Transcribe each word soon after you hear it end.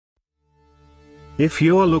If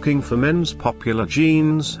you're looking for men's popular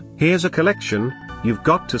jeans, here's a collection you've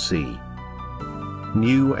got to see.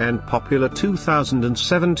 New and popular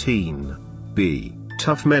 2017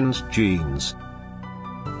 B.Tuff men's jeans.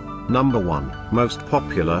 Number 1, most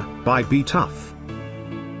popular, by B.Tuff.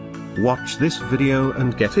 Watch this video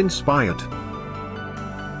and get inspired.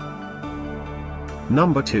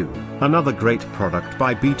 Number 2, another great product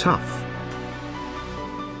by B.Tuff.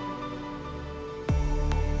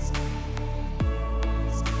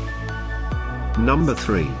 Number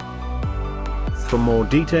 3. For more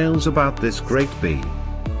details about this great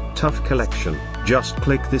B.Tuff collection, just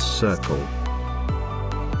click this circle.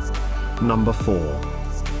 Number 4.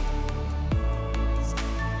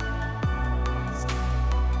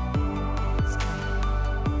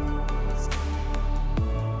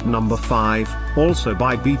 Number 5, also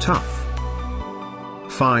by B.Tuff.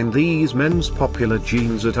 Find these men's popular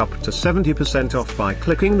jeans at up to 70% off by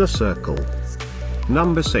clicking the circle.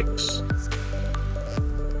 Number 6.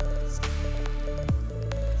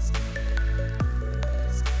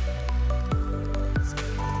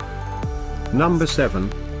 Number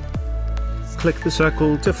 7. Click the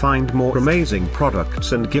circle to find more amazing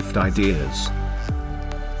products and gift ideas.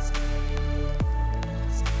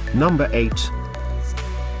 Number 8.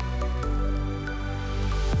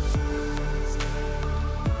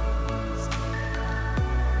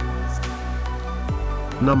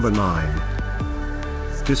 Number 9.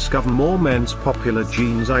 Discover more men's popular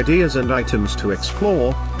jeans ideas and items to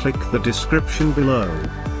explore, click the description below.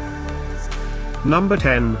 Number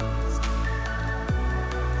 10.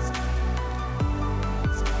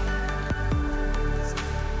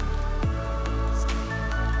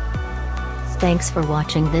 Thanks for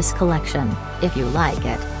watching this collection. If you like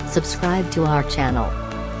it, subscribe to our channel.